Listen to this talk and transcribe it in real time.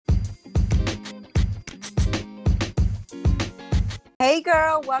Hey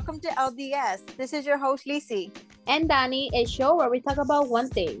girl, welcome to LDS. This is your host Lisi. And Danny, a show where we talk about one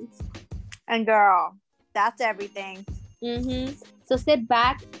thing. And girl, that's everything. So sit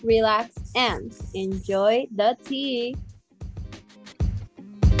back, relax, and enjoy the tea.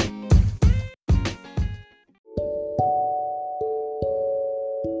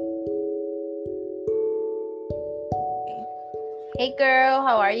 Hey girl,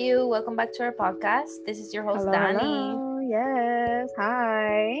 how are you? Welcome back to our podcast. This is your host Danny. Hello. Yes.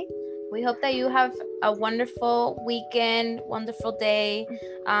 Hi. We hope that you have a wonderful weekend, wonderful day,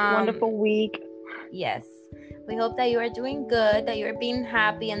 Wonderful week. Yes. We hope that you are doing good, that you're being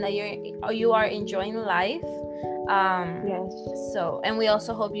happy, and that you are enjoying life. Yes. So, and we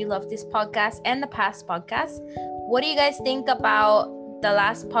also hope you love this podcast and the past podcast. What do you guys think about the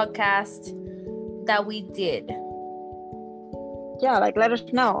last podcast that we did? Yeah, like let us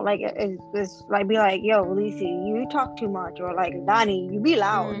know. Like it's like be like, yo, Lisi, you talk too much, or like Donnie, you be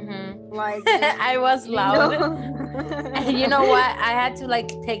loud. Like I was loud. And you know what? I had to like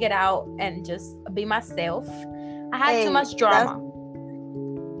take it out and just be myself. I had too much drama.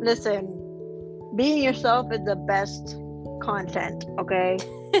 Listen, being yourself is the best content, okay?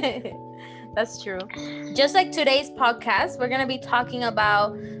 That's true. Just like today's podcast, we're gonna be talking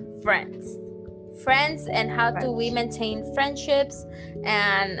about friends and how do we maintain friendships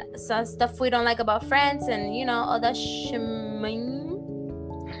and some stuff we don't like about friends, and you know, all that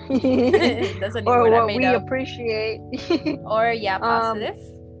that's a new or word what I made we up. appreciate. Or positive.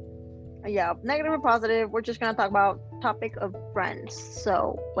 Yeah, negative or positive. We're just gonna talk about topic of friends.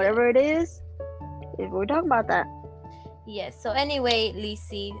 So whatever it is, we're talking about that. Yes. So anyway,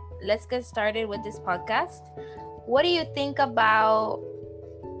 Lisi, let's get started with this podcast. What do you think about?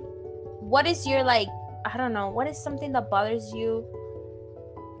 What is your like? I don't know. What is something that bothers you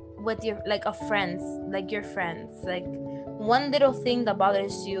with your like of friends, like your friends, like one little thing that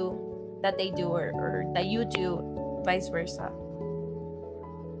bothers you that they do or that you do, vice versa?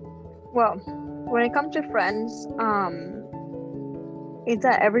 Well, when it comes to friends, it's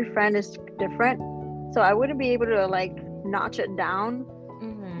that every friend is different, so I wouldn't be able to like notch it down.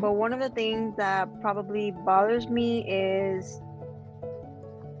 But one of the things that probably bothers me is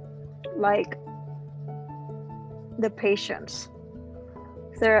like the patience.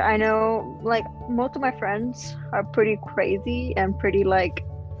 So I know like most of my friends are pretty crazy and pretty like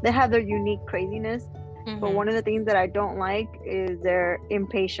they have their unique craziness. But one of the things that I don't like is their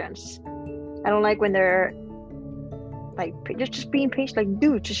impatience. I don't like when they're like just being patient. Like,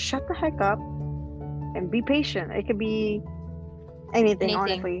 dude, just shut the heck up and be patient. It could be anything.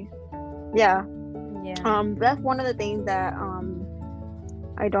 Honestly. Yeah. That's one of the things that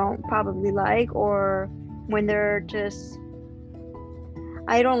I don't probably like, or when they're just,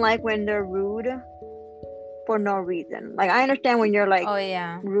 I don't like when they're rude for no reason. Like, I understand when you're like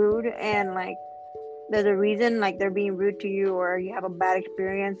rude and like there's a reason, like they're being rude to you or you have a bad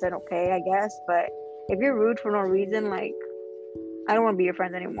experience, then okay, I guess. But if you're rude for no reason, like I don't want to be your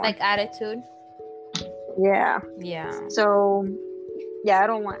friend anymore. Like attitude. Yeah. So yeah, I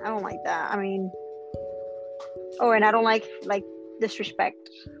don't like that. I mean, and I don't like disrespect.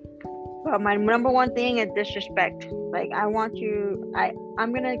 But my number one thing is disrespect. Like I'm gonna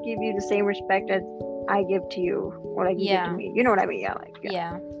give you the same respect as I give to you, or like you give to me. You know what I mean?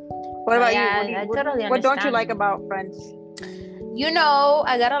 Yeah. What about you? I totally what don't you like about friends? You know,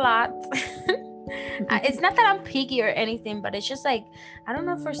 I got a lot. It's not that I'm picky or anything, but it's just like, I don't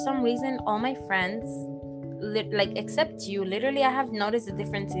know, for some reason, all my friends, like except you, literally I have noticed the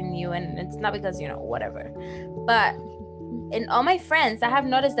difference in you, and it's not because, you know, whatever, but in all my friends I have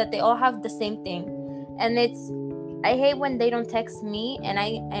noticed that they all have the same thing, and I hate when they don't text me, and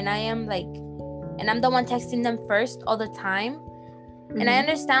I am like, and I'm the one texting them first all the time. And I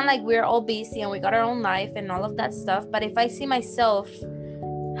understand like we're all busy and we got our own life and all of that stuff, but if I see myself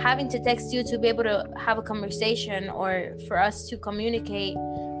having to text you to be able to have a conversation or for us to communicate,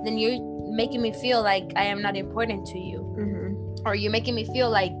 then you're making me feel like I am not important to you, or you're making me feel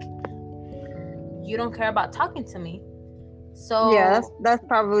like you don't care about talking to me. So yeah, that's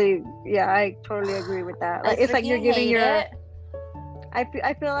probably, yeah, I totally agree with that. Like it's like you're giving your I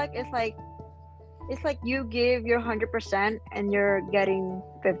feel like it's like you give your 100% and you're getting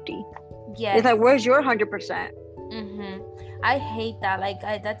 50. Yeah, it's like, where's your 100%? I hate that. Like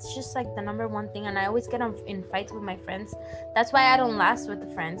that's just like the number one thing, and I always get in fights with my friends. That's why I don't last with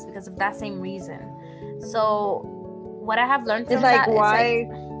the friends, because of that same reason. So what I have learned from it's like, that why,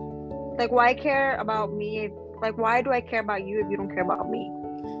 like why care about me? Like why do I care about you if you don't care about me?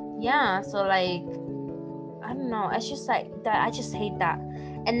 Yeah, so like I don't know, it's just like that. I just hate that.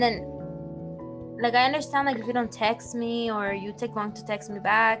 And then like I understand like if you don't text me or you take long to text me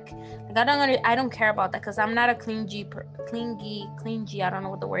back, like I don't care about that because I'm not a clingy, I don't know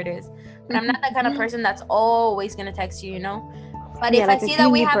what the word is, but I'm not that kind of person that's always gonna text you, you know. But Yeah, if like I a see that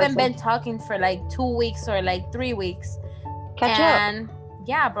we clingy haven't person. been talking for like 2 weeks or like 3 weeks, Catch up. and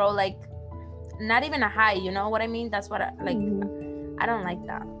yeah, bro, like not even a hi, you know what I mean? That's what I don't like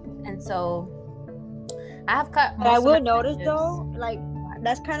that. And so I have cut But I most of my will notice friendships. though, like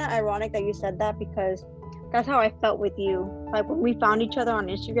that's kind of ironic that you said that because that's how I felt with you. Like when we found each other on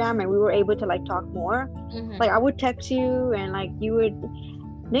Instagram and we were able to like talk more, like I would text you and like you would,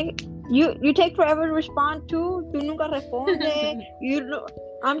 you take forever to respond too. You nunca responde. You know,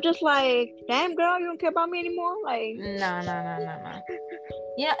 I'm just like, damn girl, you don't care about me anymore. Like No.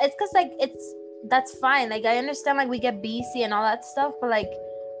 You know, it's because like that's fine. Like I understand like we get busy and all that stuff, but like,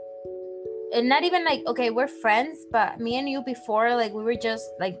 and not even like, okay, we're friends, but me and you before, like we were just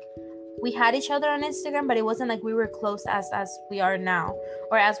like, we had each other on Instagram, but it wasn't like we were close as we are now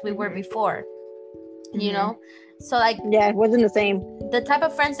or as we were before, you know. So like, yeah, it wasn't the same. The type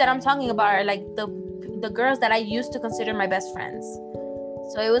of friends that I'm talking about are like the girls that I used to consider my best friends.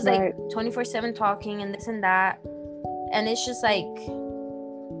 So it was like 24/7 talking and this and that, and it's just like,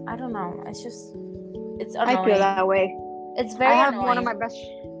 I don't know, it's annoying. I feel that way. It's very annoying.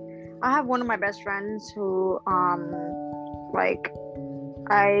 I have one of my best friends who like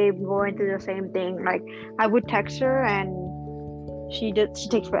I'm going through the same thing. Like I would text her and she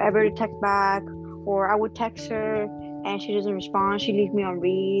takes forever to text back, or I would text her and she doesn't respond. She leaves me on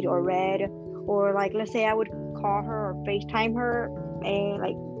read or read, or like let's say I would call her or FaceTime her and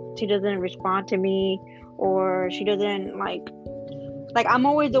like she doesn't respond to me, or she doesn't like I'm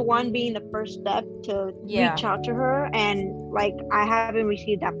always the one being the first step to reach out to her, and like I haven't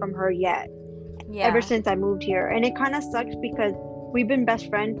received that from her yet. Ever since I moved here, and it kind of sucks because we've been best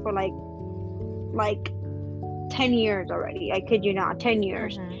friends for like 10 years already. I kid you not, 10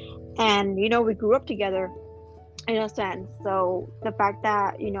 years. And you know, we grew up together in a sense. So the fact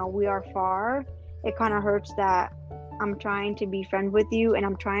that, you know, we are far, it kind of hurts that I'm trying to be friends with you and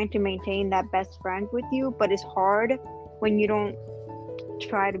I'm trying to maintain that best friend with you, but it's hard when you don't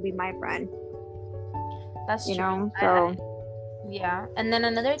try to be my friend. That's you true. Know, so yeah. And then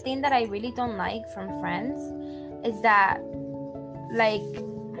another thing that I really don't like from friends is that, like,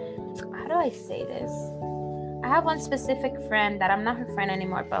 how do I say this? I have one specific friend that I'm not her friend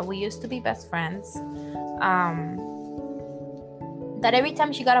anymore, but we used to be best friends. That every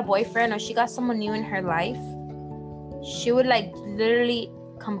time she got a boyfriend or she got someone new in her life, she would like literally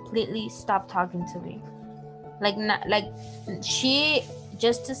completely stop talking to me. Like, not like she,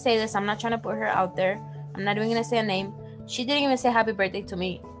 just to say this, I'm not trying to put her out there, I'm not even gonna say a name, she didn't even say happy birthday to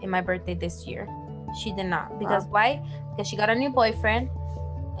me in my birthday this year. She did not. Because why? Because she got a new boyfriend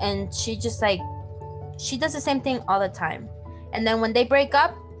and she just like, she does the same thing all the time. And then when they break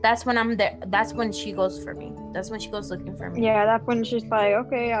up, that's when I'm there. That's when she goes for me. That's when she goes looking for me. Yeah, that's when she's like,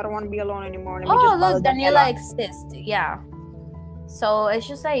 okay, I don't want to be alone anymore. Look, Daniela exists. Yeah. So it's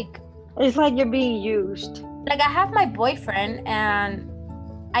just like, it's like you're being used. Like I have my boyfriend and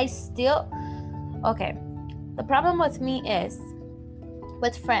I still, okay. The problem with me is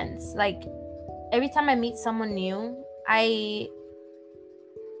with friends. Like every time I meet someone new, I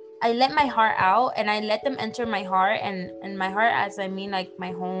let my heart out and I let them enter my heart, and my heart, as I mean like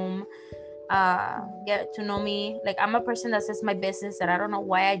my home, get to know me. Like I'm a person that says my business, and I don't know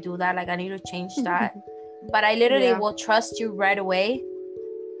why I do that. Like I need to change that. But I literally will trust you right away,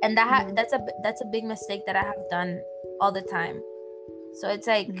 and that's a big mistake that I have done all the time. So it's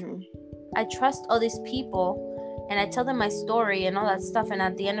like I trust all these people and I tell them my story and all that stuff, and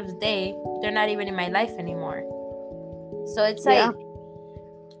at the end of the day, they're not even in my life anymore. So it's like,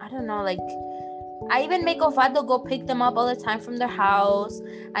 I don't know, like I even make Osvaldo go pick them up all the time from their house.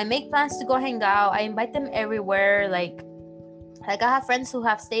 I make plans to go hang out. I invite them everywhere. Like I have friends who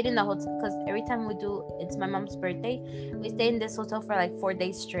have stayed in the hotel, because every time it's my mom's birthday, we stay in this hotel for like 4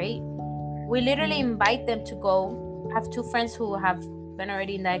 days straight. We literally invite them to go. I have 2 friends who have been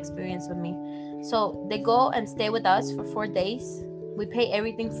already in that experience with me. So they go and stay with us for 4 days. We pay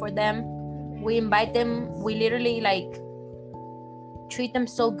everything for them. We invite them. We literally like treat them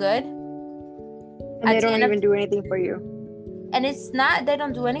so good. And they don't even do anything for you. And it's not, they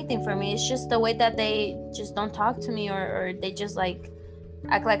don't do anything for me. It's just the way that they just don't talk to me, or they just like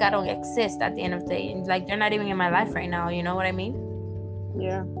act like I don't exist at the end of the day. And like they're not even in my life right now. You know what I mean?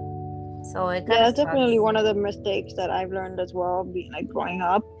 Yeah. So it that's definitely one of the mistakes that I've learned as well, being like growing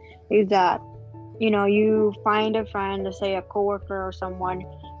up, is that, you know, you find a friend, say a coworker or someone,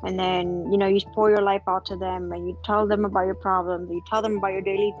 and then you pour your life out to them, and you tell them about your problems, you tell them about your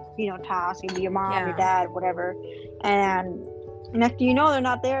daily tasks, your mom, your Yeah. dad, whatever. And next thing you know, they're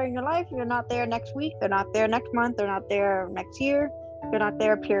not there in your life. You're not there next week, they're not there next month, they're not there next year, they're not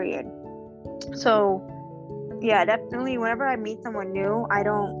there, period. So yeah, definitely whenever I meet someone new, I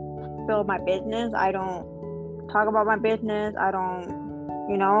don't spill my business, I don't talk about my business, I don't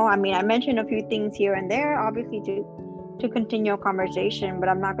I mean, I mentioned a few things here and there, obviously, to continue a conversation, but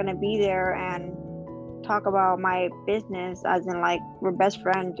I'm not going to be there and talk about my business as in like we're best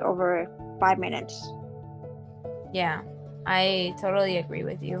friends over 5 minutes. Yeah, I totally agree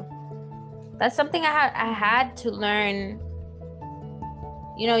with you. That's something I had to learn.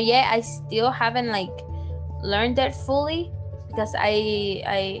 Yeah, I still haven't like learned it fully, because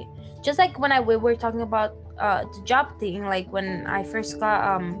I just like when we were talking about the job thing, like when I first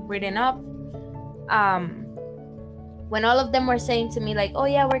got written up, um when all of them were saying to me like, oh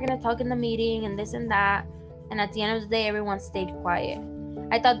yeah, we're gonna talk in the meeting and this and that, and at the end of the day everyone stayed quiet.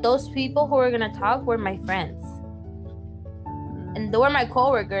 I thought those people who were gonna talk were my friends, and they were my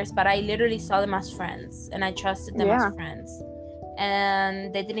coworkers, but I literally saw them as friends and I trusted them as friends,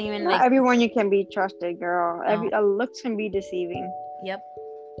 and they didn't even Not like. everyone you can be trusted, girl. No. Looks can be deceiving. Yep.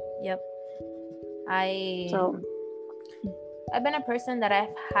 So I've been a person that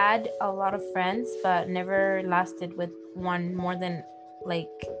I've had a lot of friends, but never lasted with one more than like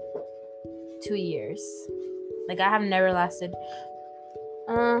 2 years. Like I have never lasted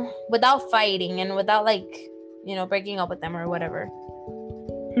without fighting and without like breaking up with them or whatever.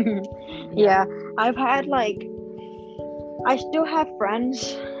 yeah, I've had like, I still have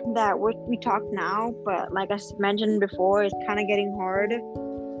friends that we talk now, but like I mentioned before, it's kind of getting hard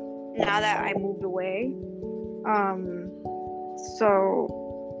now that I moved away.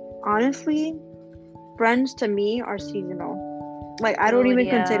 So honestly, friends to me are seasonal. Like I don't even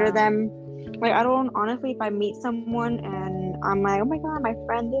consider them, like I don't, honestly, if I meet someone and I'm like, oh my god, my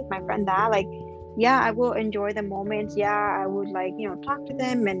friend this, my friend that, like yeah, I will enjoy the moments, yeah, I would like talk to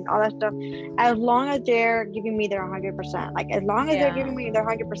them and all that stuff, as long as they're giving me their 100%. Like as long as they're giving me their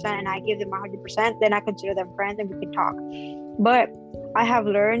 100% and I give them 100%, then I consider them friends and we can talk. But I have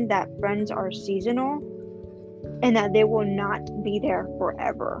learned that friends are seasonal and that they will not be there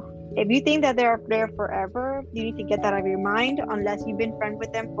forever. If you think that they're there forever, you need to get that out of your mind, unless you've been friends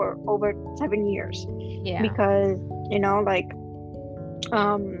with them for over 7 years. Yeah. Because like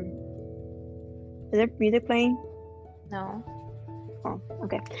is there music playing? No. Oh,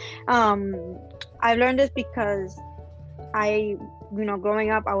 okay. I learned this because I growing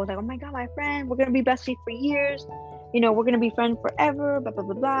up, I was like, oh my god, my friend, we're gonna be besties for years, we're gonna be friends forever, blah blah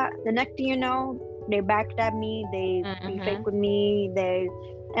blah blah. The next thing you know, they backstab me, they be fake with me,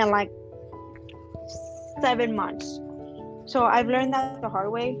 and like 7 months. So I've learned that the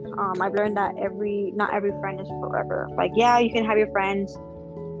hard way. I've learned that not every friend is forever. Like yeah, you can have your friends,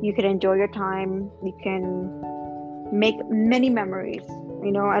 you can enjoy your time, you can make many memories,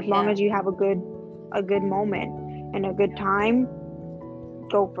 as long as you have a good moment and a good time,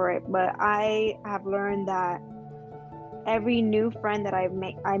 go for it. But I have learned that every new friend that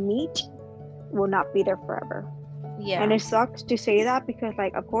I meet will not be there forever. Yeah. And it sucks to say that, because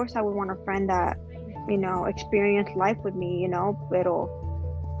like of course I would want a friend that experienced life with me, pero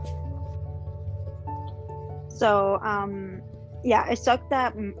so yeah, it sucks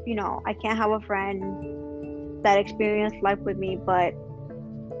that I can't have a friend that experienced life with me, but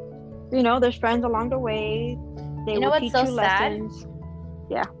there's friends along the way. They will teach you lessons.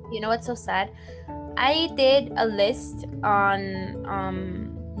 Yeah. You know what's so sad? I did a list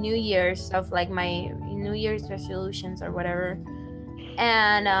on New Year's of like my New Year's resolutions or whatever,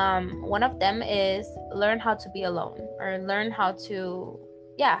 and one of them is learn how to be alone, or learn how to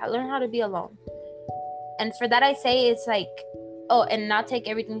be alone. And for that I say it's like, oh, and not take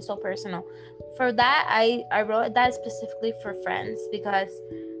everything so personal. For that I wrote that specifically for friends, because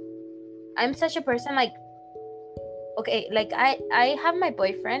I'm such a person, like, okay, like I have my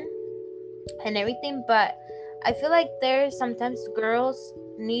boyfriend and everything, but I feel like there's sometimes girls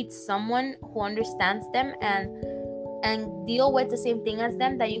need someone who understands them and deal with the same thing as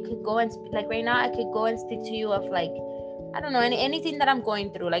them, that you could go and like right now I could go and speak to you of like, I don't know, anything that I'm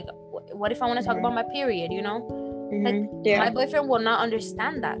going through. Like what if I want to talk about my period, like my boyfriend will not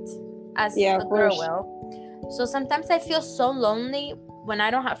understand that as a girl will. So sometimes I feel so lonely when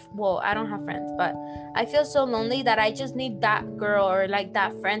I don't have friends, but I feel so lonely that I just need that girl or like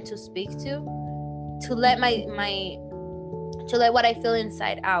that friend to speak to let to let what I feel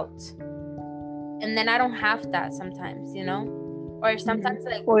inside out. And then I don't have that sometimes, Or sometimes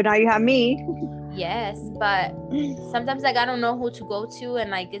like, well, now you have me. yes, but sometimes like I don't know who to go to,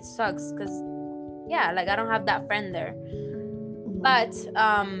 and like it sucks because yeah, like I don't have that friend there. But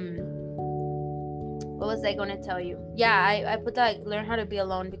what was I gonna tell you? Yeah, I put that like learn how to be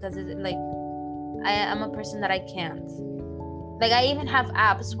alone because it's like I'm a person that I can't. Like I even have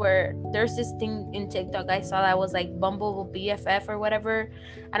apps where there's this thing in TikTok I saw that was like Bumble BFF or whatever.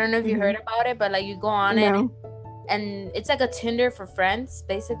 I don't know if you heard about it, but like you go on it and it's like a Tinder for friends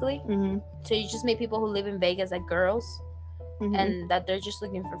basically. So you just meet people who live in Vegas, like girls, and that they're just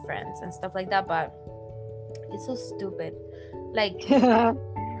looking for friends and stuff like that. But it's so stupid. Like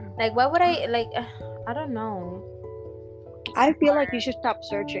like why would I like I don't know. I feel like you should stop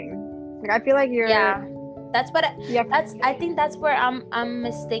searching. Like I feel like you're that's what I think that's where I'm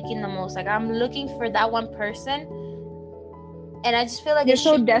mistaken the most. Like I'm looking for that one person, and I just feel like you're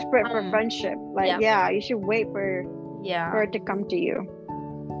so desperate for friendship. Like you should wait for it to come to you.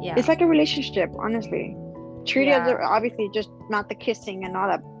 Yeah, it's like a relationship, honestly. Treat it as obviously just not the kissing and all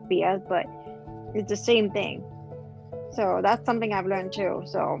that BS, but it's the same thing. So that's something I've learned too.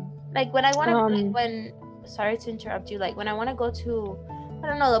 So like when I want to sorry to interrupt you, like when I want to go to, I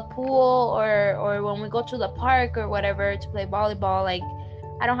don't know, the pool or when we go to the park or whatever to play volleyball, like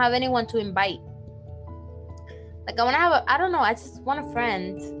I don't have anyone to invite. Like I want to have I don't know, I just want a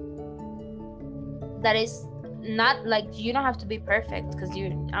friend that is not like, you don't have to be perfect because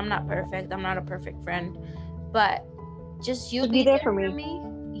I'm not perfect. I'm not a perfect friend, but just you be there for me.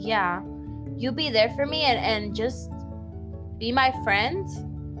 Yeah, you be there for me and just be my friend.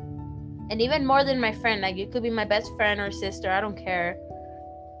 And even more than my friend, like you could be my best friend or sister, I don't care,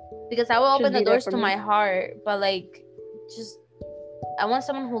 because I will open the doors to my heart. But like just I want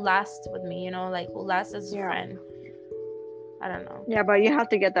someone who lasts with me, you know, like who lasts as a friend. I don't know. Yeah, but you have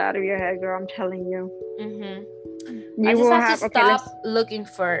to get that out of your head, girl. I'm telling you. I just have to stop looking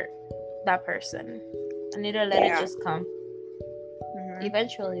for that person. I need to let it just come.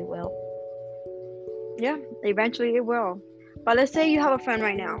 Eventually it will. Yeah, eventually it will. But let's say you have a friend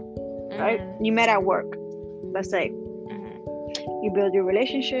right now, right? You met at work. Let's say you build your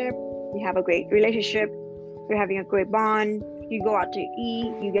relationship. You have a great relationship. You're having a great bond. You go out to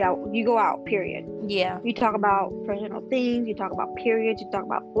eat. You go out. Period. Yeah. You talk about personal things. You talk about periods. You talk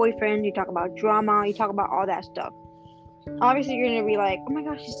about boyfriends. You talk about drama. You talk about all that stuff. Obviously, you're gonna be like, "Oh my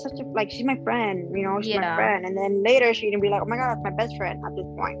gosh, she's my friend. You know, she's my friend." And then later, she's gonna be like, "Oh my god, that's my best friend." At this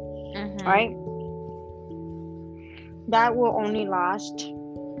point, right? That will only last.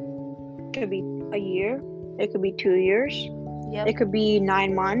 Could be a year. It could be 2 years. Yep. It could be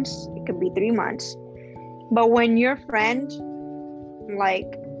 9 months. It could be 3 months. But when your friend like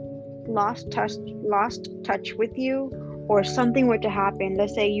lost touch with you, or something were to happen,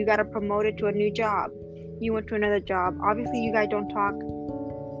 let's say you got promoted to a new job, you went to another job, obviously you guys don't talk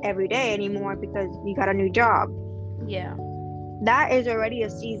every day anymore because you got a new job. Yeah, that is already a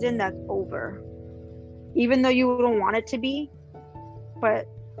season that's over, even though you don't want it to be. But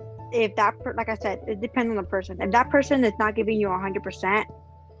if that like I said, it depends on the person. If that person is not giving you 100%,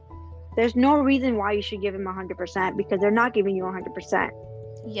 there's no reason why you should give them 100%, because they're not giving you 100%.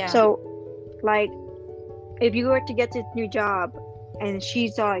 Yeah. So like if you were to get this new job and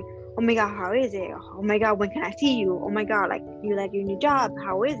she's like, "Oh my god, how is it? Oh my god, when can I see you? Oh my god, like you like your new job?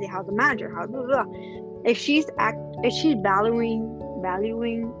 How is it? How's the manager? How blah, blah, blah." If she's valuing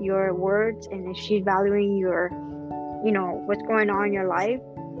your words, and if she's valuing your, you know, what's going on in your life,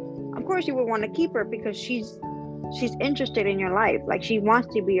 of course you would want to keep her, because she's interested in your life. Like she wants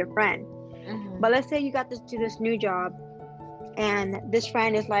to be your friend. But let's say you got to this new job and this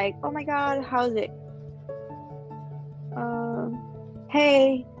friend is like, "Oh my god, how's it?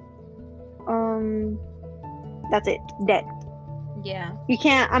 Hey, that's it, dead." Yeah. You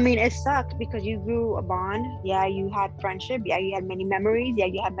can't, I mean, it sucks because you grew a bond. Yeah, you had friendship. Yeah, you had many memories. Yeah,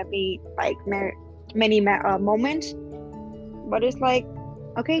 you had many moments. But it's like,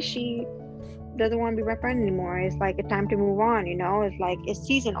 okay, she doesn't want to be my friend anymore. It's like it's time to move on, you know? It's like it's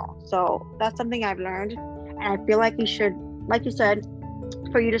seasonal. So that's something I've learned. And I feel like you should, like you said,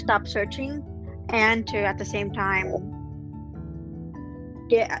 for you to stop searching and to at the same time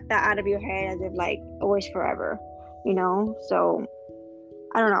get that out of your head, as if like always forever, you know? So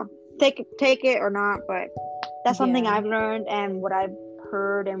I don't know, take it or not, but that's something I've learned, and what I've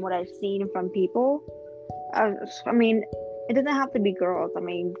heard and what I've seen from people. I mean, it doesn't have to be girls. I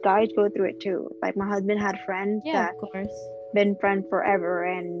mean, guys go through it too. Like my husband had friends that of course been friends forever,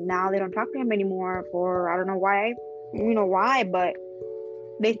 and now they don't talk to him anymore for I don't know why, but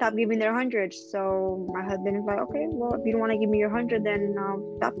they stopped giving their hundreds. So my husband is like, "Okay, well, if you don't want to give me your 100, then I'll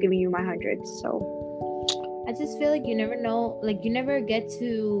stop giving you my hundreds." So I just feel like you never know, like you never get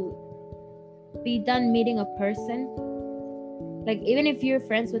to be done meeting a person. Like even if you're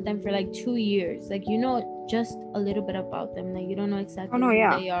friends with them for like 2 years, like you know just a little bit about them, like you don't know exactly who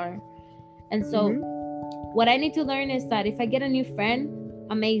yeah. they are. And so what I need to learn is that if I get a new friend,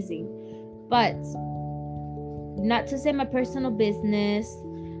 amazing, but not to say my personal business,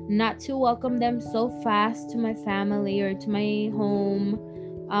 not to welcome them so fast to my family or to my home.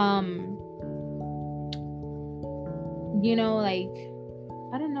 You know, like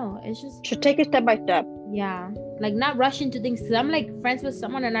I don't know, it's just should take it step by step. Yeah, like not rush into things, because I'm like friends with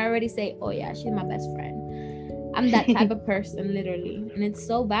someone and I already say, oh yeah, she's my best friend. I'm that type of person, literally, and it's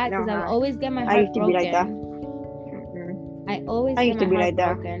so bad because I always get my heart I used to broken. be like that. I always get my heart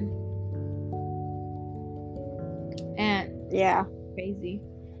broken. And yeah, crazy.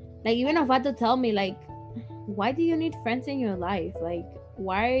 Like even Ovato tell me, like, why do you need friends in your life? Like,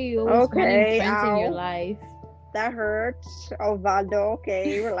 why are you always wanting friends in your life? That hurts, Osvaldo.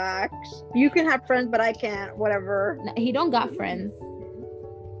 Okay, relax. You can have friends, but I can't. Whatever. No, he don't got friends.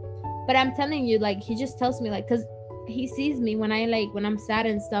 But I'm telling you, like, he just tells me, like, because he sees me when I'm sad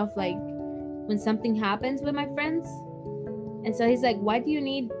and stuff, like, when something happens with my friends. And so he's like, why do you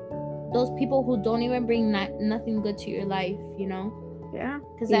need those people who don't even bring nothing good to your life, you know? Yeah.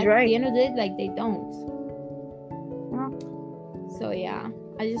 Because at the end of the day, like, they don't. Yeah. So, yeah.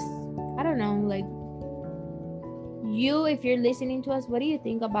 I don't know, like, you, if you're listening to us, what do you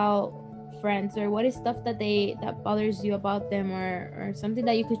think about friends, or what is stuff that bothers you about them, or something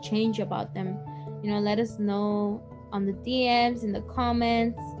that you could change about them? You know, let us know on the DMs, in the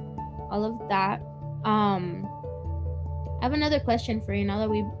comments, all of that. I have another question for you now that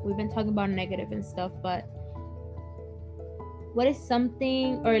we've been talking about negative and stuff, but what's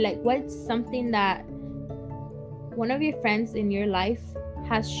something that one of your friends in your life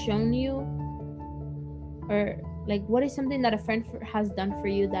has shown you, or like what is something that a friend has done for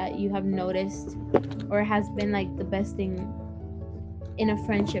you that you have noticed, or has been like the best thing in a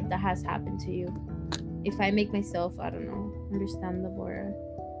friendship that has happened to you? If I make myself, I don't know, understandable.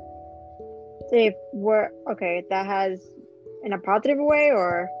 If we're okay, that has in a positive way,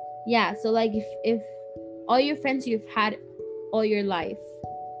 or yeah, so like if all your friends you've had all your life,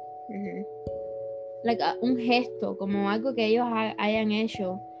 like un gesto, como algo que ellos hayan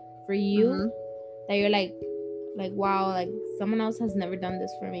hecho for you, that you're like wow, like someone else has never done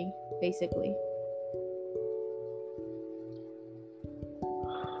this for me, basically.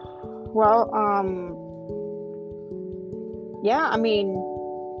 Well, yeah, I mean,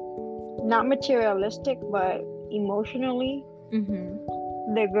 not materialistic, but emotionally.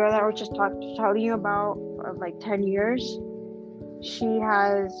 The girl that I was just telling you about of like 10 years, she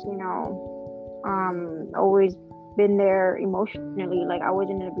has, you know, always been there emotionally. Like I was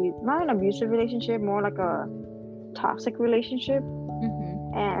in not an abusive relationship, more like a toxic relationship.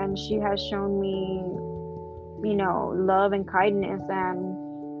 And she has shown me, you know, love and kindness.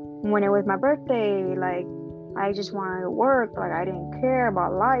 And when it was my birthday, like I just wanted to work, like I didn't care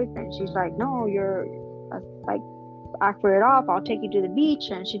about life. And she's like, no, you're like, after it off, I'll take you to the beach.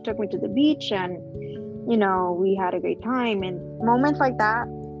 And she took me to the beach, and you know, we had a great time. And moments like that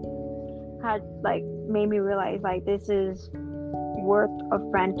had like made me realize like this is worth a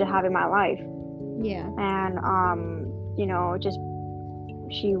friend to have in my life. Yeah. And you know, just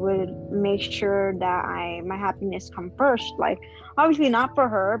she would make sure that my happiness come first. Like obviously not for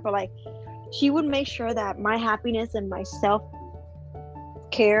her, but like she would make sure that my happiness and my self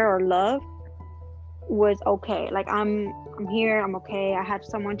care or love was okay. Like I'm here, I'm okay, I have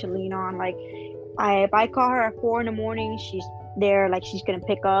someone to lean on. Like if I call her at 4 a.m, she's there, like she's gonna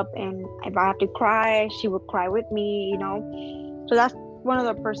pick up. And if I have to cry, she would cry with me, you know. So that's one of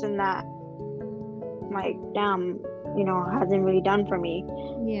the person that like damn, you know, hasn't really done for me.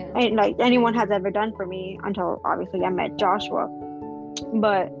 Yeah. And like anyone has ever done for me until obviously I met Joshua.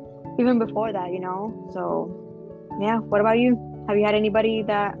 But even before that, you know. So yeah, what about you? Have you had anybody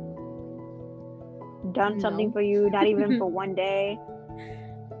that done something for you, not even for one day?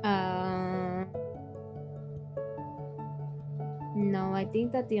 No, I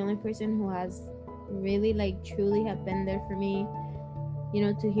think that the only person who has really like truly have been there for me, you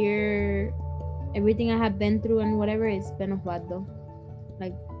know, to hear everything I have been through and whatever, it's been Osvaldo.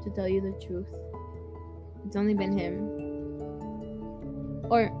 Like, to tell you the truth, it's only been him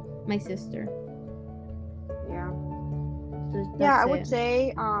or my sister. Yeah. So yeah, I would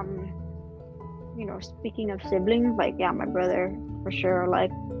say you know, speaking of siblings, like yeah, my brother for sure.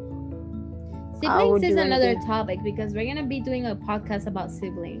 Like siblings is another topic, because we're gonna be doing a podcast about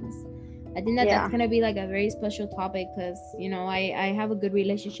siblings. I think that Yeah. that's gonna be like a very special topic because I have a good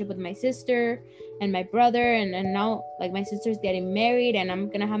relationship with my sister and my brother, and now like my sister's getting married and I'm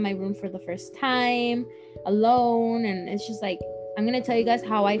gonna have my room for the first time alone, and it's just like I'm gonna tell you guys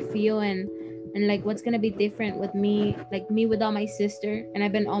how I feel and like what's gonna be different with me, like me without my sister, and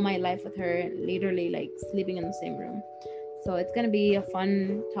I've been all my life with her, literally like sleeping in the same room. So it's gonna be a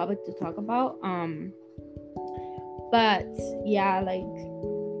fun topic to talk about. But yeah, like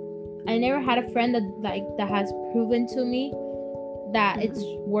I never had a friend that has proven to me that it's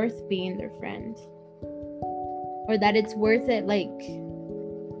worth being their friend, or that it's worth it, like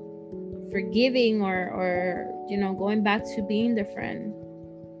forgiving or going back to being their friend.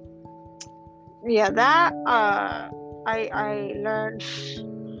 Yeah, that I learned.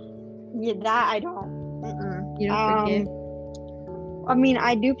 Yeah, that I don't. You don't forgive? I mean,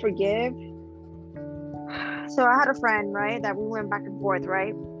 I do forgive. So I had a friend, right, that we went back and forth,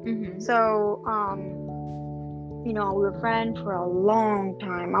 right? So we were friends for a long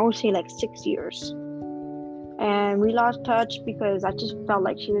time. I would say like 6 years, and we lost touch because I just felt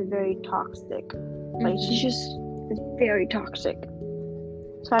like she was very toxic. Like she just is very toxic.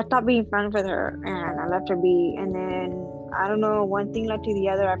 So I stopped being friends with her and I left her be. And then I don't know, one thing led to the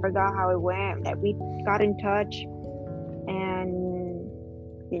other. I forgot how it went. That we got in touch and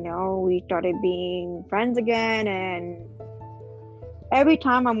we started being friends again. And every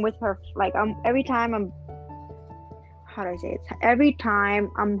time I'm with her, like every time I'm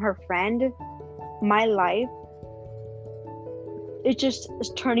her friend, my life, it just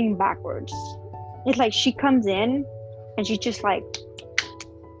is turning backwards. It's like she comes in and she just like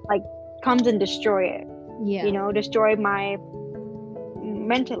comes and destroy it. Yeah. Destroy my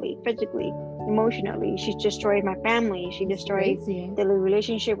mentally, physically, emotionally. She destroyed my family. She destroyed the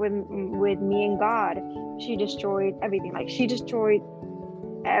relationship with me and God. She destroyed everything. Like she destroyed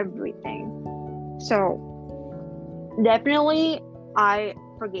everything. So definitely I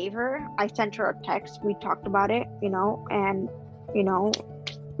forgave her. I sent her a text. We talked about it, and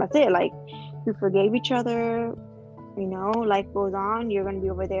that's it. Like we forgave each other. Life goes on. You're gonna be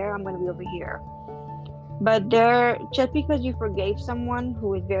over there, I'm gonna be over here. But just because you forgave someone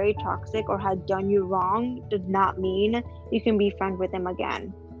who is very toxic or had done you wrong does not mean you can be friends with them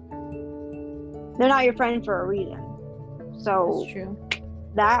again. They're not your friend for a reason. So that's true.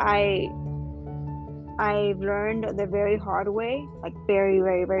 That I've learned the very hard way, like very,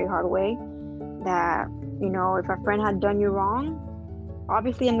 very, very hard way, that if a friend had done you wrong,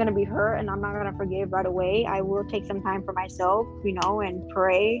 obviously I'm gonna be hurt and I'm not gonna forgive right away. I will take some time for myself, and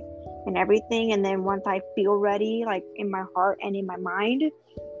pray and everything, and then once I feel ready, like in my heart and in my mind,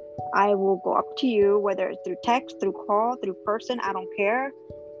 I will go up to you, whether it's through text, through call, through person, I don't care.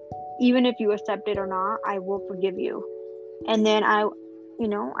 Even if you accept it or not, I will forgive you. And then I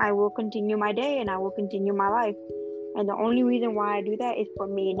will continue my day and I will continue my life. And the only reason why I do that is for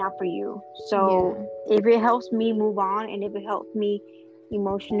me, not for you. So if it helps me move on and if it helps me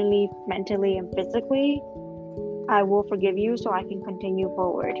emotionally, mentally, and physically, I will forgive you so I can continue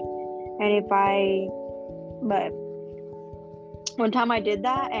forward. And but one time I did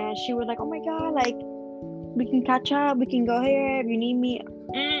that and she was like, oh my God, like we can catch up, we can go here if you need me.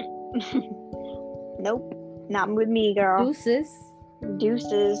 Nope, not with me, girl. Deuces.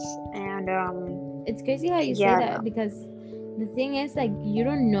 And it's crazy how you say that, because the thing is, like, you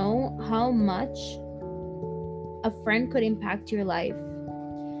don't know how much a friend could impact your life.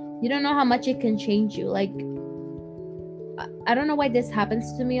 You don't know how much it can change you. Like, I don't know why this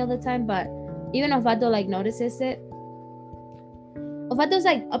happens to me all the time, but even Osvaldo like notices it. Osvaldo's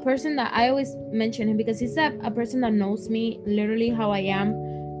like a person that I always mention him because he's a person that knows me literally how I am,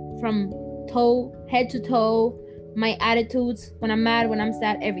 from head to toe, my attitudes, when I'm mad, when I'm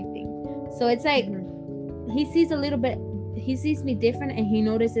sad, everything. So it's like he sees me different and he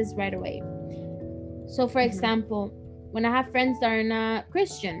notices right away. So for example, when I have friends that are not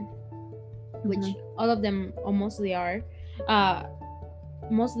Christian, which all of them or mostly are,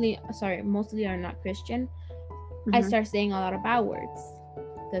 mostly are not Christian, I start saying a lot of bad words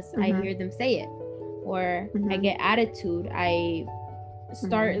because I hear them say it, or I get attitude. I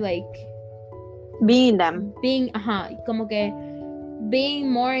start like being them, como que being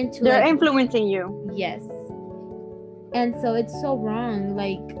more into, they're like, influencing you. Yes. And so it's so wrong.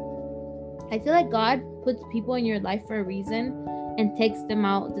 Like, I feel like God puts people in your life for a reason and takes them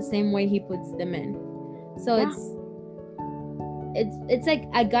out the same way he puts them in. So it's like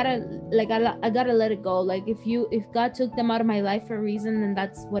I gotta let it go. Like if God took them out of my life for a reason, then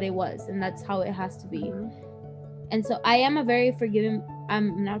that's what it was, and that's how it has to be. And so I am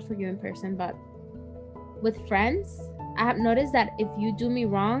I'm not forgiving person, but with friends, I have noticed that if you do me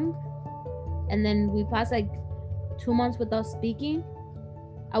wrong, and then we pass like 2 months without speaking,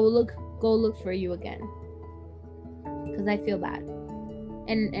 I will go look for you again, because I feel bad,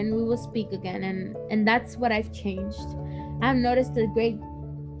 and we will speak again, and that's what I've changed. I've noticed a great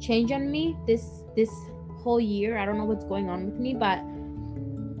change on me this whole year. I don't know what's going on with me, but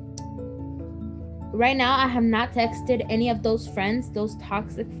right now I have not texted any of those friends, those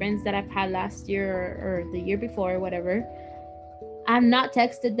toxic friends that I've had last year or the year before or whatever. I've not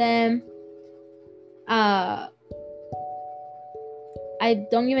texted them. I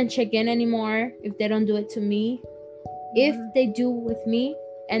don't even check in anymore if they don't do it to me. If they do with me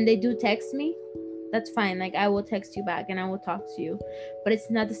and they do text me, that's fine. Like, I will text you back and I will talk to you, but it's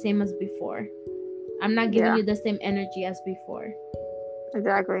not the same as before. I'm not giving you the same energy as before.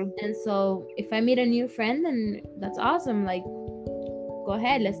 Exactly. And so if I meet a new friend, then that's awesome. Like, go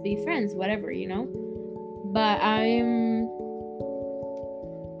ahead, let's be friends, whatever, you know. But I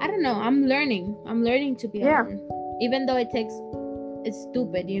don't know, I'm learning to be alone, even though it's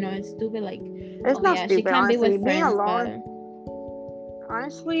stupid, you know. It's stupid, like, it's not stupid, she can't honestly. be with Being friends, alone,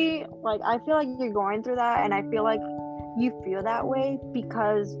 honestly, like, I feel like you're going through that, and I feel like you feel that way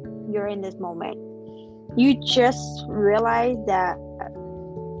because you're in this moment. You just realize that,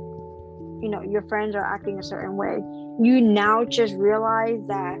 you know, your friends are acting a certain way. You now just realize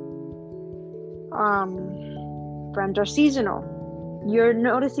that friends are seasonal. You're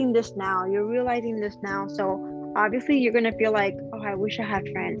noticing this now. You're realizing this now. So obviously you're gonna feel like, oh, I wish I had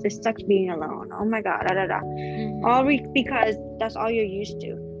friends. It sucks being alone. Oh my god, all because that's all you're used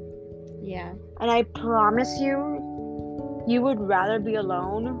to. Yeah. And I promise you would rather be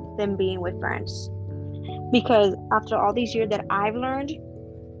alone than being with friends. Because after all these years that I've learned,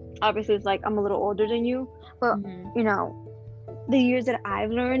 obviously it's like I'm a little older than you, but you know, the years that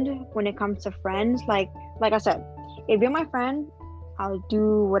I've learned when it comes to friends, like I said, if you're my friend, I'll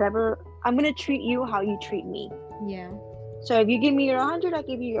do whatever. I'm gonna treat you how you treat me. Yeah. So if you give me your 100, I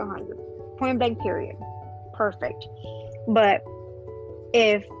give you your 100. Point blank, period. Perfect. But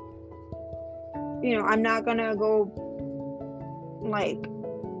if, you know, I'm not gonna go like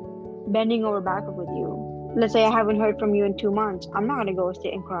bending over backward with you. Let's say I haven't heard from you in 2 months. I'm not gonna go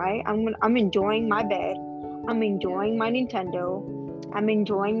sit and cry. I'm enjoying my bed. I'm enjoying my Nintendo. I'm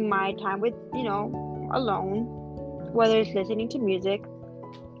enjoying my time with, you know, alone, whether it's listening to music.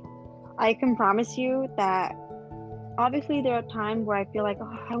 I can promise you that obviously there are times where I feel like,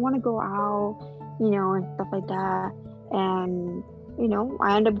 oh, I want to go out, you know, and stuff like that. And, you know,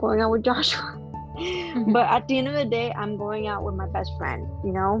 I end up going out with Joshua. But at the end of the day, I'm going out with my best friend,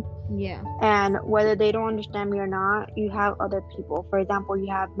 you know? Yeah. And whether they don't understand me or not, you have other people. For example,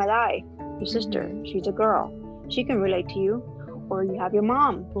 you have Madai, your sister. She's a girl. She can relate to you. Or you have your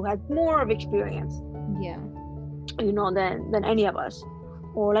mom, who has more of experience. Yeah. You know, than any of us.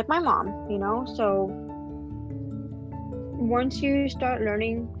 Or like my mom, you know? So once you start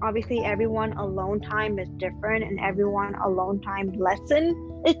learning, obviously everyone alone time is different, and everyone alone time lesson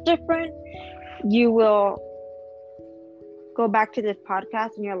is different. You will go back to this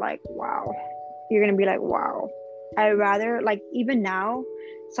podcast and you're like, wow. You're gonna be like, wow. I'd rather, like, even now,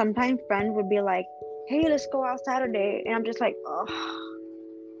 sometimes friends would be like, hey, let's go out Saturday, and I'm just like, oh,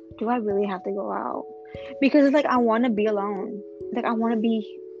 do I really have to go out? Because it's like, I want to be alone. Like, I want to be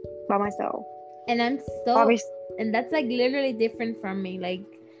by myself. And I'm so and that's like literally different from me. Like,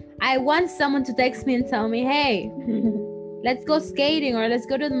 I want someone to text me and tell me, hey, let's go skating, or let's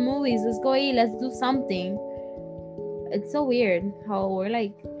go to the movies, let's go eat, let's do something. It's so weird how we're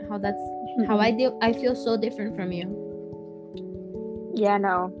like, how that's how I feel so different from you. Yeah,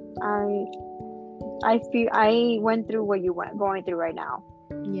 no, I feel I went through what you went going through right now.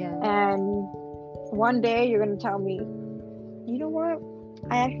 Yeah. And one day you're gonna tell me, you know what,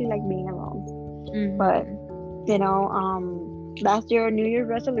 I actually like being alone. But you know, that's your New Year's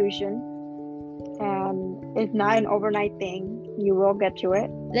resolution, and it's not an overnight thing. You will get to it.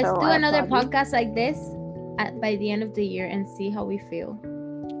 Let's do another podcast like this by the end of the year and see how we feel.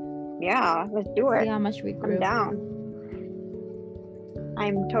 Yeah, let's do it. See how much we grew. I'm down.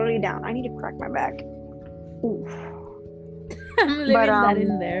 I'm totally down. I need to crack my back. Oof. I'm leaving that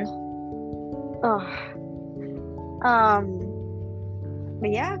in there. But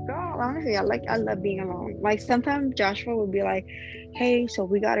yeah, girl, honestly, I love being alone. Like, sometimes Joshua would be like, hey, so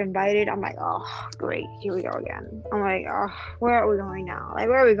we got invited. I'm like, oh, great, here we go again. I'm like, oh, where are we going now? Like,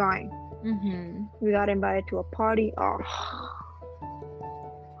 where are we going? We got invited to a party, or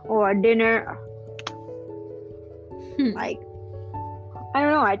a dinner. Like, I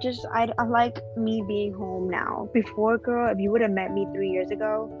don't know, I like me being home now. Before, girl, if you would have met me 3 years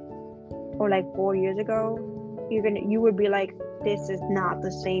ago, or like 4 years ago, you would be like, this is not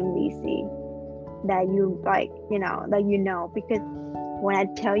the same Lisi. that you like, because when I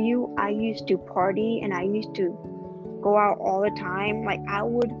tell you, I used to party and I used to go out all the time. Like I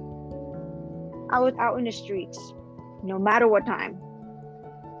was out in the streets no matter what time.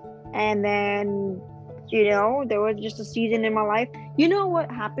 And then, there was just a season in my life. You know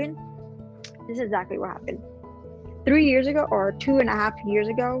what happened? This is exactly what happened. 3 years ago or 2.5 years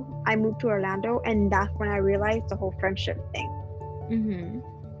ago, I moved to Orlando, and that's when I realized the whole friendship thing. Mm-hmm.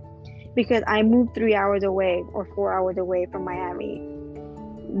 Because I moved 3 hours away or 4 hours away from Miami.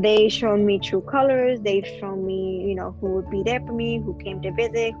 They showed me true colors. They've shown me, who would be there for me, who came to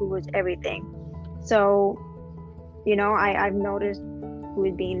visit, who was everything. So, I've noticed who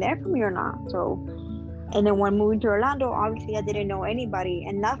is being there for me or not. So, and then when moving to Orlando, obviously I didn't know anybody,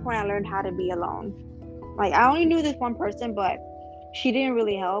 and that's when I learned how to be alone. Like I only knew this one person, but she didn't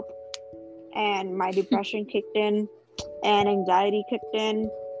really help, and my depression kicked in, and anxiety kicked in,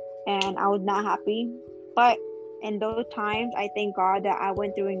 and I was not happy. But in those times, I thank God that I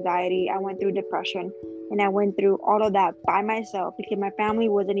went through anxiety, I went through depression, and I went through all of that by myself because my family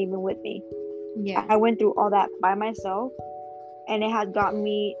wasn't even with me. Yeah. I went through all that by myself, and it has gotten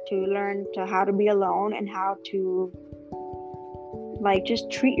me to learn to how to be alone and how to like just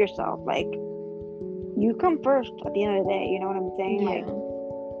treat yourself. Like you come first at the end of the day, you know what I'm saying? Yeah. Like,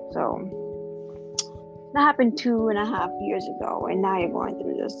 so that happened 2.5 years ago, and now you're going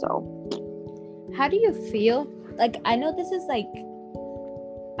through this. So how do you feel? Like, I know this is like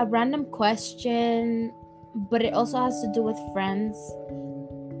a random question, but it also has to do with friends.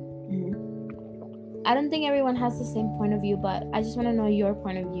 mm-hmm. I don't think everyone has the same point of view, but I just want to know your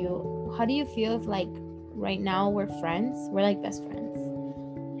point of view. How do you feel if like right now we're friends, we're like best friends,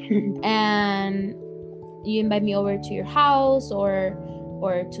 and you invite me over to your house or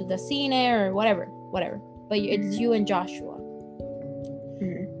to the cine or whatever, but it's you and Joshua,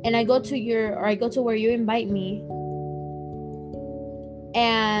 and I go to where you invite me,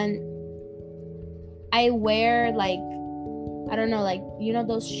 and I wear like, I don't know, like,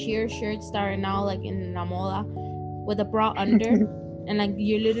 those sheer shirts that are now like in La Moda with a bra under, and like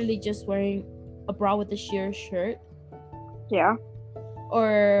you're literally just wearing a bra with a sheer shirt. Yeah.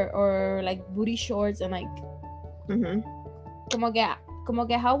 Or like booty shorts and like, como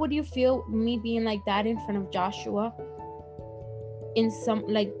que how would you feel me being like that in front of Joshua? In some,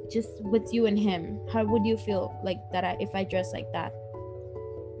 like, just with you and him, how would you feel like that if I dress like that?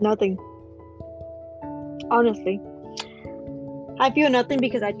 Nothing. Honestly, I feel nothing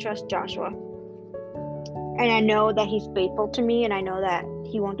because I trust Joshua, and I know that he's faithful to me, and I know that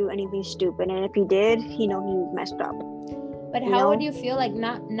he won't do anything stupid, and if he did, he was messed up. But how would you feel, like,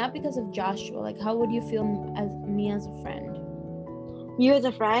 not because of Joshua, like how would you feel as me as a friend? You as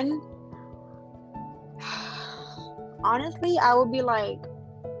a friend? Honestly, I would be like,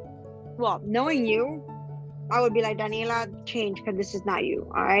 well, knowing you, I would be like, Daniela, change, because this is not you,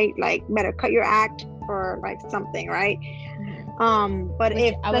 all right? Like, better cut your act or like something, right? But which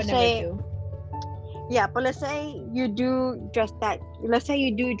if I let's would say, never do. Yeah, but let's say you do dress that. Let's say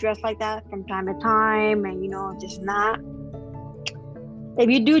you do dress like that from time to time, and just not. If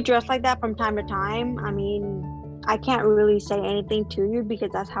you do dress like that from time to time, I mean, I can't really say anything to you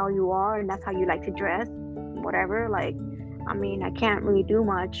because that's how you are and that's how you like to dress, whatever. Like, I mean, I can't really do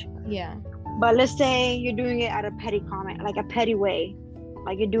much. Yeah. But let's say you're doing it at a petty comment, like a petty way,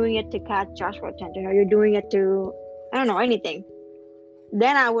 like you're doing it to catch Joshua's attention, or you're doing it to, I don't know, anything.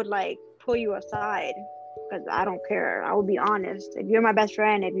 Then I would like pull you aside because I don't care. I will be honest. If you're my best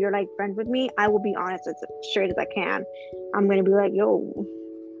friend, if you're like friends with me, I will be honest as straight as I can. I'm gonna be like, yo,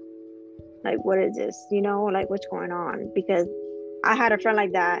 like, what is this? Like, what's going on? Because I had a friend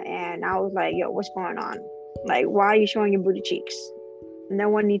like that, and I was like, yo, what's going on? Like, why are you showing your booty cheeks? No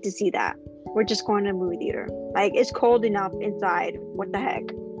one needs to see that. We're just going to a movie theater. Like, it's cold enough inside. What the heck?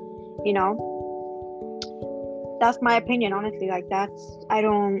 That's my opinion, honestly. Like,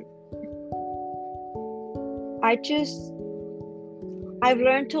 I've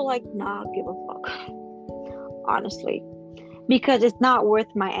learned to like not give a fuck, honestly, because it's not worth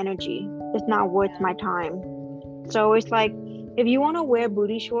my energy. It's not worth my time. So it's like, if you want to wear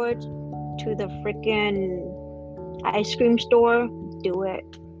booty shorts to the freaking ice cream store, do it.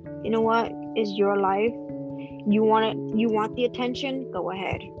 You know what? It's your life. You want the attention, go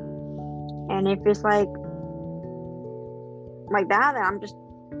ahead. And if it's like that, then I'm just,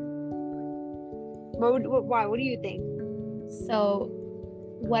 why? What do you think? So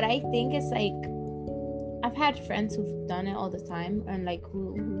what I think is, like, I've had friends who've done it all the time, and like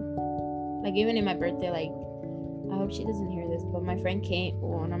who, like, even in my birthday, like, I hope she doesn't hear this, but my friend came,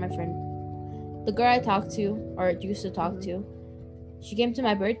 well, not my friend, the girl I talked to or used to talk to, she came to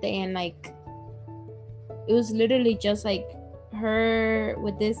my birthday, and like it was literally just like her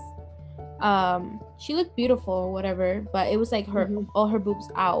with this she looked beautiful or whatever, but it was like her all her boobs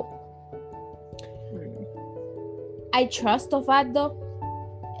out. I trust Osvaldo,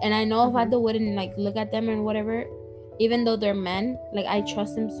 and I know Osvaldo wouldn't like look at them and whatever, even though they're men. Like, I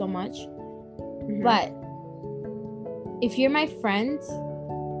trust him so much. But if you're my friend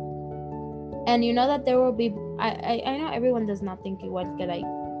and you know that there will be I know everyone does not think you would get like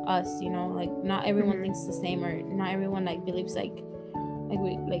us, you know, like not everyone thinks the same, or not everyone like believes like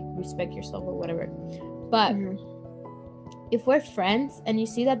we like respect yourself or whatever. But if we're friends and you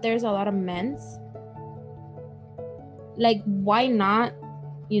see that there's a lot of men's, like, why not,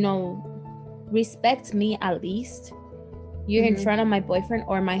 you know, respect me at least? You're in front of my boyfriend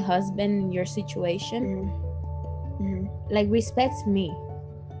or my husband in your situation. Like, respect me.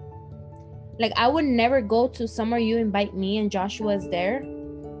 Like, I would never go to somewhere you invite me and Joshua is there,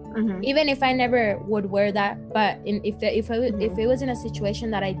 even if I never would wear that. But if it was in a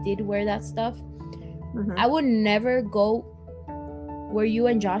situation that I did wear that stuff, I would never go where you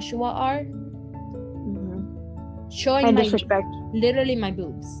and Joshua are, showing and my disrespect, literally my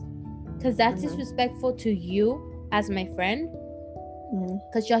boobs, because that's disrespectful to you as my friend.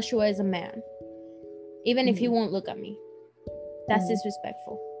 Because Joshua is a man, even if he won't look at me, that's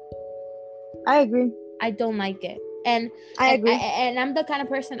disrespectful. I agree. I don't like it. And I agree. And I'm the kind of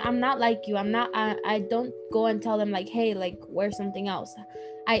person, I'm not like you. I don't go and tell them like, hey, like, wear something else.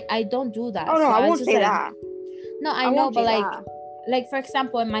 I don't do that. Oh no, so I won't just say like, that. No, I know, but like for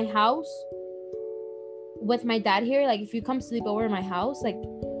example, in my house with my dad here, like, if you come sleep over in my house, like,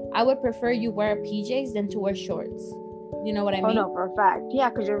 I would prefer you wear PJs than to wear shorts. You know what I mean? Oh no, for a fact. Yeah,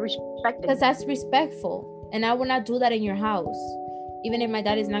 because you're respected. Because that's respectful, and I would not do that in your house, even if my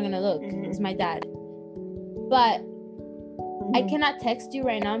dad is not gonna look. It's my dad. But I cannot text you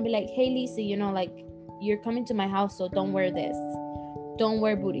right now and be like, hey Lisa, you know, like, you're coming to my house, so don't wear this, don't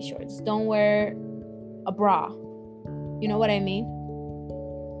wear booty shorts, don't wear a bra. You know what I mean?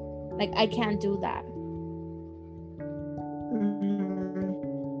 Like, I can't do that.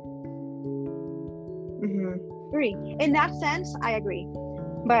 Agree. In that sense, I agree.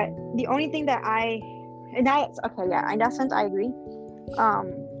 But the only thing that in that sense, I agree.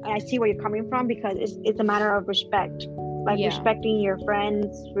 And I see where you're coming from, because it's a matter of respect, like respecting your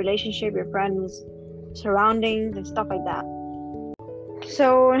friends' relationship, your friends' surroundings, and stuff like that.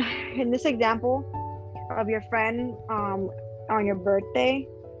 So, in this example of your friend on your birthday,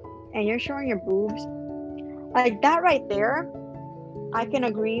 and you're showing your boobs, like that right there, I can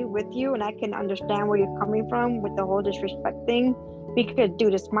agree with you, and I can understand where you're coming from with the whole disrespect thing, because,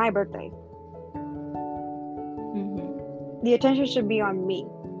 dude, it's my birthday. The attention should be on me,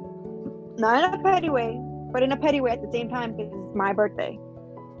 not in a petty way, but in a petty way at the same time, because it's my birthday.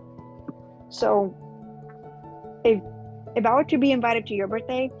 So if I were to be invited to your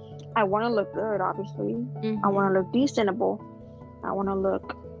birthday, I want to look good, obviously. I want to look decentable. I want to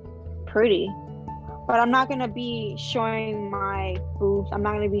look pretty. But I'm not going to be showing my boobs. I'm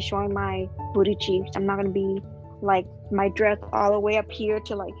not going to be showing my booty cheeks. I'm not going to be like my dress all the way up here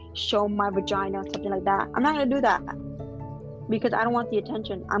to like show my vagina, something like that. I'm not going to do that, because I don't want the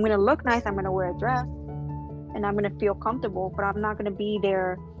attention. I'm going to look nice. I'm going to wear a dress and I'm going to feel comfortable, but I'm not going to be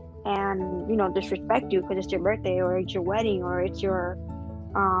there and, you know, disrespect you because it's your birthday or it's your wedding or it's your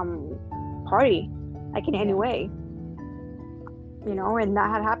party, like in any way, you know. And that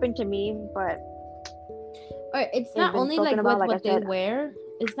had happened to me, but it's not only like with what they wear.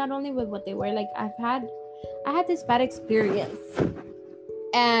 It's not only with what they wear. Like, I had this bad experience,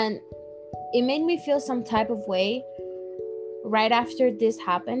 and it made me feel some type of way right after this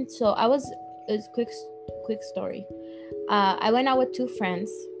happened. So it's quick story. I went out with two friends.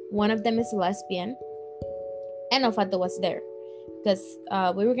 One of them is lesbian, and Osvaldo was there because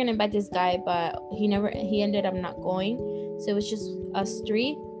we were gonna invite this guy, but he ended up not going. So it was just us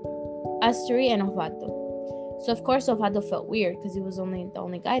three and Osvaldo. So of course Osvaldo felt weird because he was the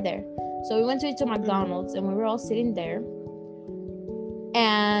only guy there. So we went to eat at McDonald's and we were all sitting there.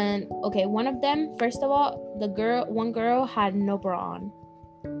 And okay, one of them, first of all, one girl had no bra on.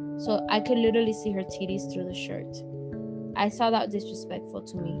 So I could literally see her titties through the shirt. I saw that disrespectful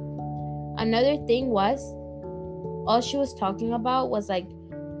to me. Another thing was, all she was talking about was like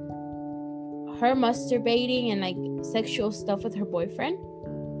her masturbating and like sexual stuff with her boyfriend.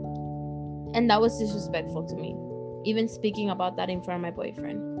 And that was disrespectful to me, even speaking about that in front of my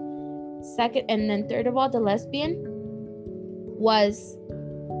boyfriend. Second, and then third of all, the lesbian was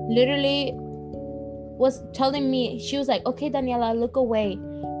telling me, she was like, okay, Daniela, look away,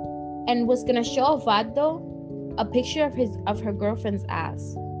 and was gonna show Osvaldo a picture of her girlfriend's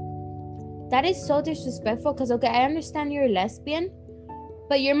ass. that is so disrespectful. Because, okay, I understand you're lesbian,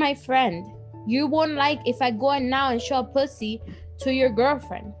 but you're my friend. You won't like if I go in now and show a pussy to your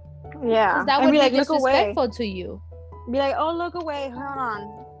girlfriend. Yeah. Because that And would be be like, look away. disrespectful to you. Be like, oh, look away. Hold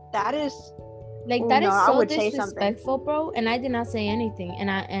on. That is... Like, Ooh, that no, is I so would say something. disrespectful, bro. And I did not say anything.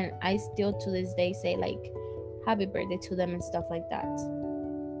 And I still to this day say, like, happy birthday to them and stuff like that.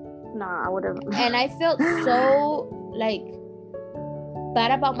 Nah, I would have... And I felt so, like,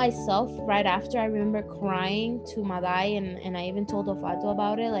 bad about myself right after. I remember crying to Madai, and I even told Ofato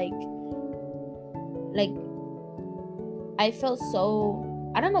about it. Like, I felt so...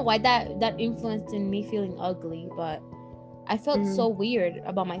 I don't know why that influenced in me feeling ugly, but I felt so weird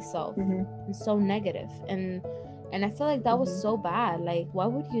about myself and so negative, and I feel like that was so bad. Like, why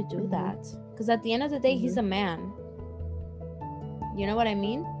would you do that? Because at the end of the day, he's a man. You know what I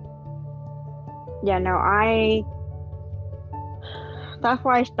mean? Yeah, no, that's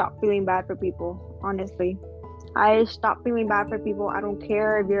why I stopped feeling bad for people, honestly. I stopped feeling bad for people. I don't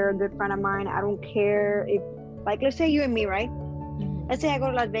care if you're a good friend of mine. I don't care if, like, let's say you and me, right? Let's say I go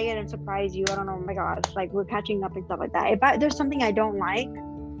to Las Vegas and surprise you. I don't know, oh my gosh, like, we're catching up and stuff like that. If there's something I don't like,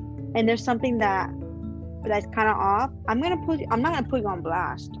 and there's something that's kind of off, I'm not gonna put you on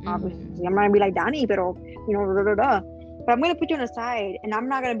blast, obviously. I'm not gonna be like, Danny, pero, you know, but I'm gonna put you on the side, and I'm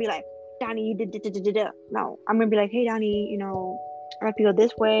not gonna be like, Danny, you did. No, I'm gonna be like, hey, Danny, you know, I feel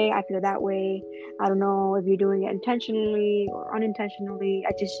this way, I feel that way. I don't know if you're doing it intentionally or unintentionally.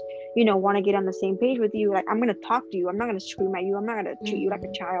 I just, you know, want to get on the same page with you. Like, I'm gonna talk to you. I'm not gonna scream at you. I'm not gonna treat you like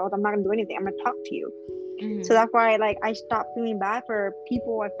a child. I'm not gonna do anything. I'm gonna talk to you. So that's why, like, I stopped feeling bad for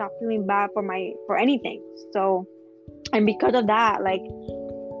people. I stopped feeling bad for anything. So, and because of that, like,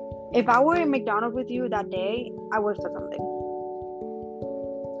 if I were in McDonald's with you that day, I would have said something.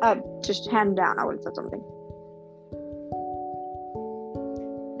 Just hand down, I would have said something.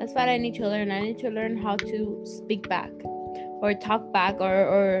 That's what I need to learn. I need to learn how to speak back or talk back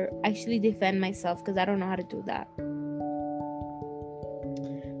or actually defend myself, because I don't know how to do that.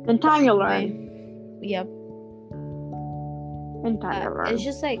 In time you'll learn. Yep. In time you'll learn. It's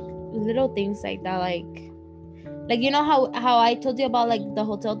just like little things like that, like you know how I told you about, like, the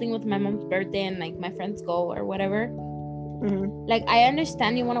hotel thing with my mom's birthday and, like, my friends go or whatever. Like, I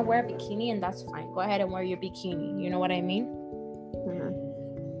understand you want to wear a bikini, and that's fine. Go ahead and wear your bikini. You know what I mean?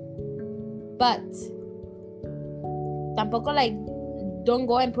 But tampoco, like, don't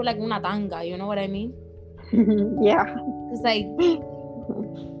go and put, like, una tanga. You know what I mean? Yeah. It's like,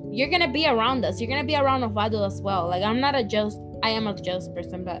 you're gonna be around us. You're gonna be around Ovado as well. Like, I am a jealous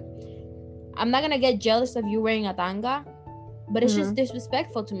person, but I'm not gonna get jealous of you wearing a tanga. But it's just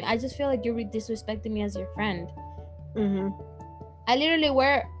disrespectful to me. I just feel like you're disrespecting me as your friend. I literally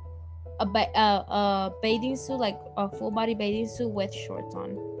wear a bathing suit, like a full body bathing suit with shorts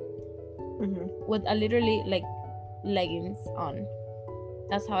on, with a literally, like, leggings on.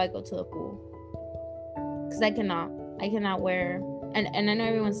 That's how I go to the pool. Because I cannot wear, and I know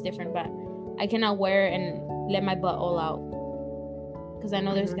everyone's different, but I cannot wear and let my butt all out, because I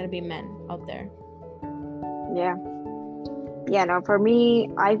know there's gonna be men out there. Yeah, no, for me,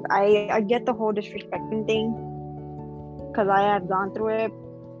 I get the whole disrespecting thing, because I have gone through it.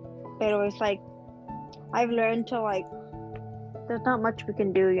 But it's like, I've learned to, like, there's not much we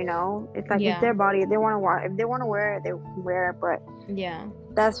can do, you know. It's like, it's their body. If they want to wear it, they wear it. But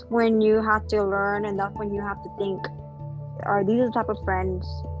that's when you have to learn, and that's when you have to think, are these the type of friends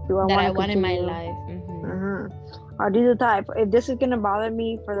that I want in my life? Are these the type, if this is gonna bother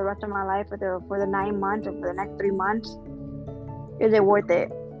me for the rest of my life, for the 9 months or for the next 3 months, is it worth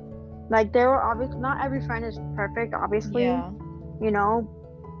it? Like, there are obviously, not every friend is perfect, obviously, you know,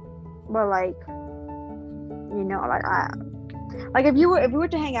 but, like, you know, like, if we were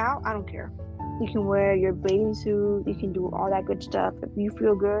to hang out, I don't care. You can wear your bathing suit, you can do all that good stuff. If you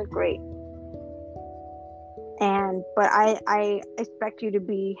feel good, great. But I expect you to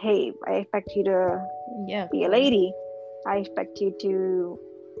behave. I expect you to be a lady. I expect you to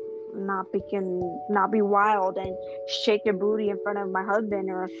not be wild and shake your booty in front of my husband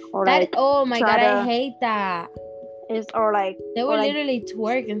or that, like, oh my god, I hate that. Or like, they would literally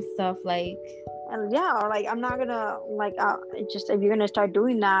twerk and stuff, like, and or like, I'm not gonna, like, just, if you're gonna start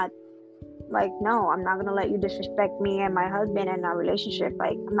doing that, like, no, I'm not gonna let you disrespect me and my husband and our relationship.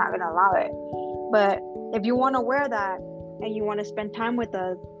 Like, I'm not gonna allow it. But if you want to wear that and you want to spend time with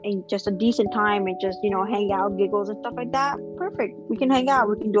us and just a decent time and just, you know, hang out, giggles and stuff like that, perfect. We can hang out.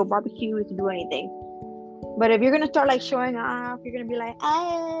 We can do a barbecue. We can do anything. But if you're gonna start, like, showing off, you're gonna be like,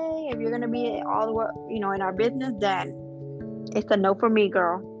 hey, if you're gonna be all the way, you know, in our business, then it's a no for me,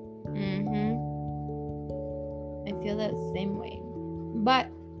 girl. I feel that same way. But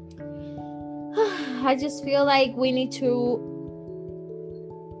I just feel like we need to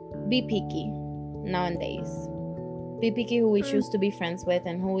be picky nowadays. Be picky who we choose to be friends with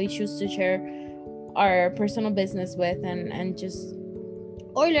and who we choose to share our personal business with, and just,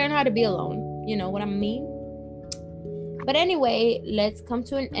 or learn how to be alone. You know what I mean? But anyway, let's come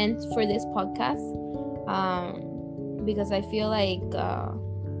to an end for this podcast, because I feel like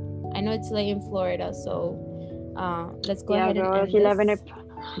I know it's late in Florida, so let's go ahead and end it's 11. this.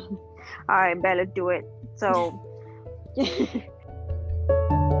 All right, bet, let's do it. So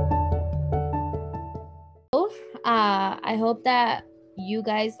I hope that you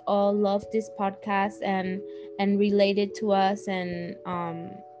guys all love this podcast and related to us, and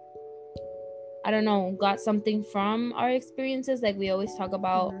I don't know, got something from our experiences, like we always talk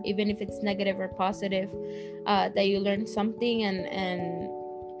about, even if it's negative or positive, that you learn something, and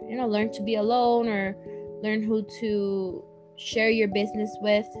you know, learn to be alone, or learn who to share your business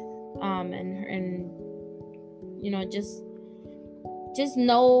with, and you know, just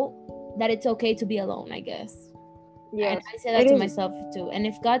know that it's okay to be alone, I guess. Yes, and I say that to myself too. And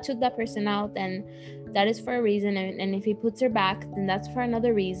if God took that person out, then that is for a reason, and if he puts her back, then that's for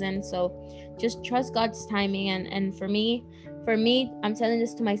another reason. So just trust God's timing. And for me, I'm telling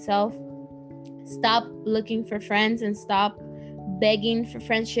this to myself: stop looking for friends, and stop begging for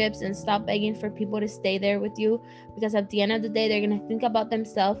friendships, and stop begging for people to stay there with you, because at the end of the day, they're gonna think about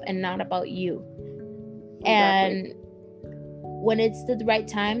themselves and not about you. Exactly. And when it's the right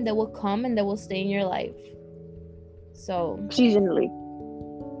time, they will come and they will stay in your life. So seasonally.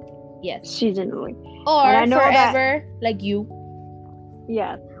 Yes. Seasonally. Or I know forever, like you.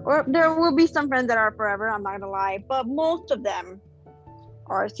 Yeah. Or there will be some friends that are forever, I'm not gonna lie, but most of them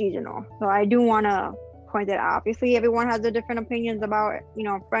are seasonal. So I do wanna point that out. Obviously everyone has their different opinions about, you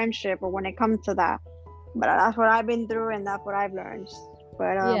know, friendship, or when it comes to that. But that's what I've been through, and that's what I've learned.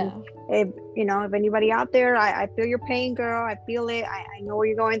 But if you know, if anybody out there, I feel your pain, girl. I feel it. I know what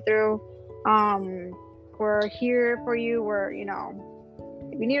you're going through. We're here for you. We're, you know,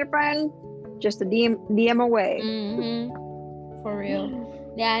 if you need a friend, just a DM away. For real.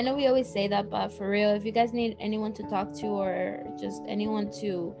 Yeah, I know we always say that, but for real, if you guys need anyone to talk to, or just anyone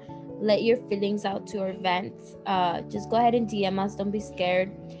to let your feelings out to, or vent, just go ahead and DM us. Don't be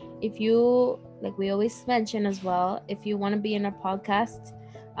scared. If you, like we always mention as well, if you want to be in a podcast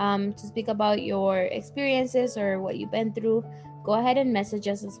to speak about your experiences or what you've been through, go ahead and message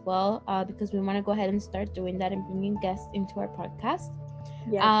us as well, because we want to go ahead and start doing that and bringing guests into our podcast.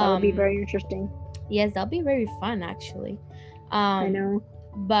 Yeah, that would be very interesting. Yes, that'll be very fun, actually. I know.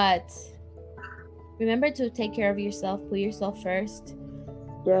 But remember to take care of yourself, put yourself first.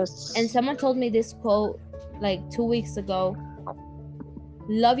 Yes. And someone told me this quote like 2 weeks ago: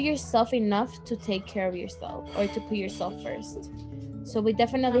 love yourself enough to take care of yourself, or to put yourself first. So we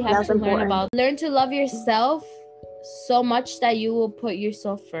definitely have to learn to love yourself so much that you will put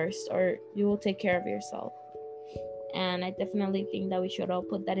yourself first, or you will take care of yourself. And I definitely think that we should all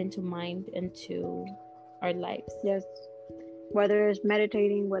put that into mind, into our lives. Yes. Whether it's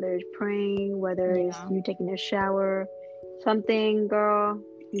meditating, whether it's praying, whether it's you taking a shower, something, girl,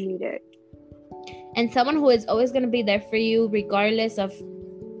 you need it. And someone who is always going to be there for you, regardless of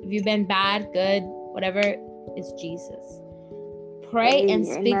if you've been bad, good, whatever, is Jesus. Pray and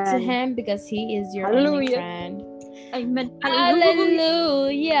speak to him, because he is your only friend. Amen.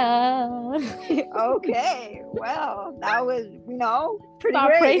 Hallelujah. Okay, well, that was, you know, pretty Stop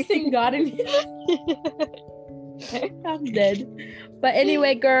great. praising God in here. I'm dead. But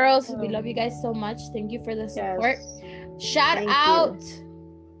anyway, girls, we love you guys so much. Thank you for the support. Yes. Shout out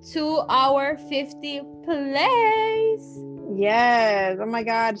to our 50 plays. Yes. Oh my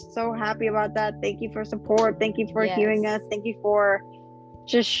God, so happy about that. Thank you for support. Thank you for hearing us. Thank you for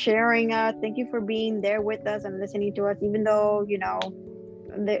just sharing us. Thank you for being there with us and listening to us, even though, you know,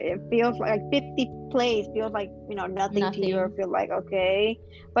 it feels like 50 plays feels like, you know, nothing to you, or feel like okay,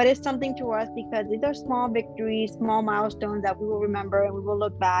 but it's something to us, because these are small victories, small milestones that we will remember, and we will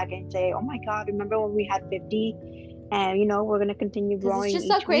look back and say, oh my God, remember when we had 50? And you know, we're gonna continue growing. It's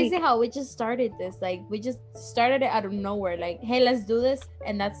just so crazy how we just started this. Like, we just started it out of nowhere. Like, hey, let's do this,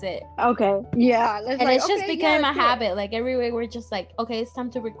 and that's it. Okay. Yeah. And it's just became a habit. Like, every week we're just like, okay, it's time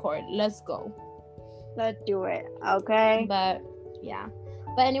to record. Let's go. Let's do it. Okay. But yeah.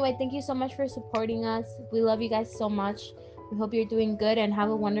 But anyway, thank you so much for supporting us. We love you guys so much. We hope you're doing good and have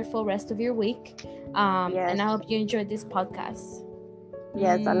a wonderful rest of your week. And I hope you enjoyed this podcast.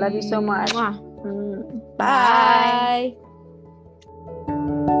 Yes, I love you so much. Bye.